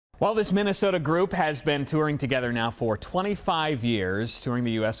Well, this Minnesota group has been touring together now for 25 years, touring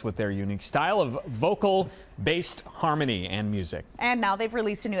the U.S. with their unique style of vocal-based harmony and music. And now they've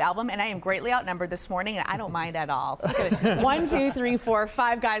released a new album, and I am greatly outnumbered this morning, and I don't mind at all. 1, 2, 3, 4,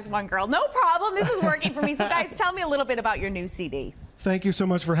 5 guys, 1 girl. No problem. This is working for me. So, guys, tell me a little bit about your new CD. Thank you so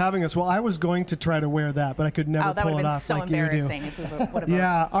much for having us. Well, I was going to try to wear that, but I could never pull it off like you do. That would have been so embarrassing if we would have.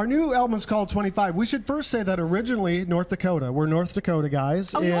 Yeah, our new album is called 25. We should first say that originally North Dakota. We're North Dakota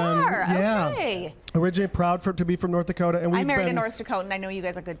guys. Oh, you are? Yeah. Okay. Originally proud to be from North Dakota. And I married a North Dakotan. I know you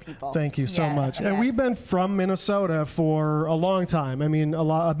guys are good people. Thank you so much. Yes. And we've been from Minnesota for a long time. I mean,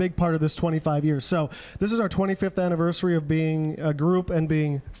 a big part of this 25 years. So this is our 25th anniversary of being a group and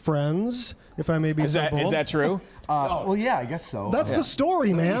being friends, if I may be so bold. Is that true? Well, yeah, I guess so. That's the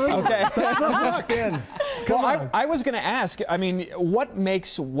story, man. Okay. That's the spin. Well, I was going to ask, I mean, what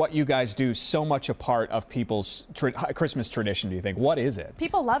makes what you guys do so much a part of people's Christmas tradition, do you think? What is it?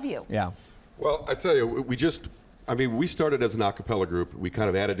 People love you. Yeah. Well, I tell you, we started as an a cappella group. We kind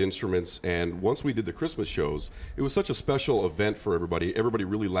of added instruments, and once we did the Christmas shows, it was such a special event for everybody. Everybody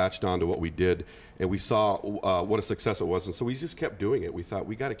really latched on to what we did, and we saw what a success it was, and so we just kept doing it. We thought,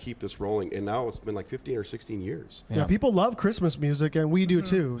 we got to keep this rolling, and now it's been like 15 or 16 years. Yeah, people love Christmas music, and we do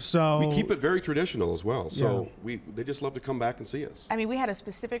too. So we keep it very traditional as well, so they just love to come back and see us. I mean, we had a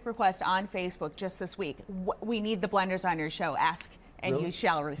specific request on Facebook just this week. We need the Blenders on your show. Ask and you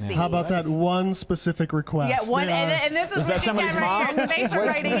shall receive. How about that one specific request? Yeah, one, and this is that somebody's mom? Thanks for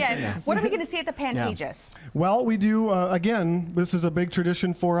writing in. What are we going to see at the Pantages? Well, we do, again, this is a big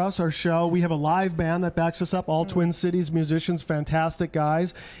tradition for us, our show. We have a live band that backs us up, all Twin Cities musicians, fantastic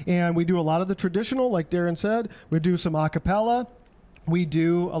guys. And we do a lot of the traditional, like Darren said. We do some a cappella. We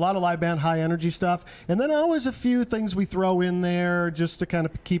do a lot of live band, high energy stuff, and then always a few things we throw in there just to kind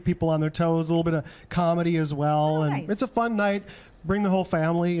of keep people on their toes, a little bit of comedy as well. Oh, and nice. It's a fun night. Bring the whole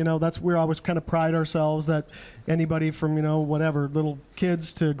family. You know, we always kind of pride ourselves that anybody from, you know, whatever, little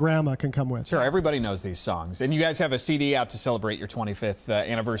kids to grandma can come with. Sure, everybody knows these songs. And you guys have a CD out to celebrate your 25th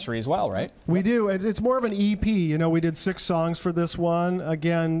anniversary as well, right? We do. It's more of an EP. You know, we did 6 songs for this one.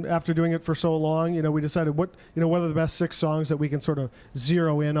 Again, after doing it for so long, you know, we decided what are the best 6 songs that we can sort of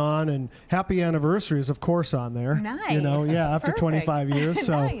zero in on. And Happy Anniversary is, of course, on there. Nice. You know, yeah, after 25 years.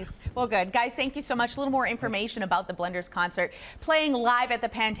 So. Nice. Well, good. Guys, thank you so much. A little more information about the Blenders concert. Playing live at the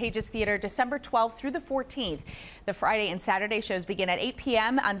Pantages Theater December 12th through the 14th. The Friday and Saturday shows begin at 8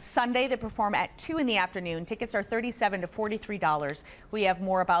 p.m. On Sunday, they perform at 2 in the afternoon. Tickets are $37 to $43. We have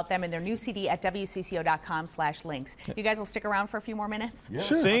more about them in their new CD at WCCO.com/links. You guys will stick around for a few more minutes? Yeah.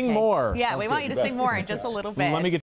 Sure. Sing more. Yeah, we want you to sing more in just a little bit. Let me get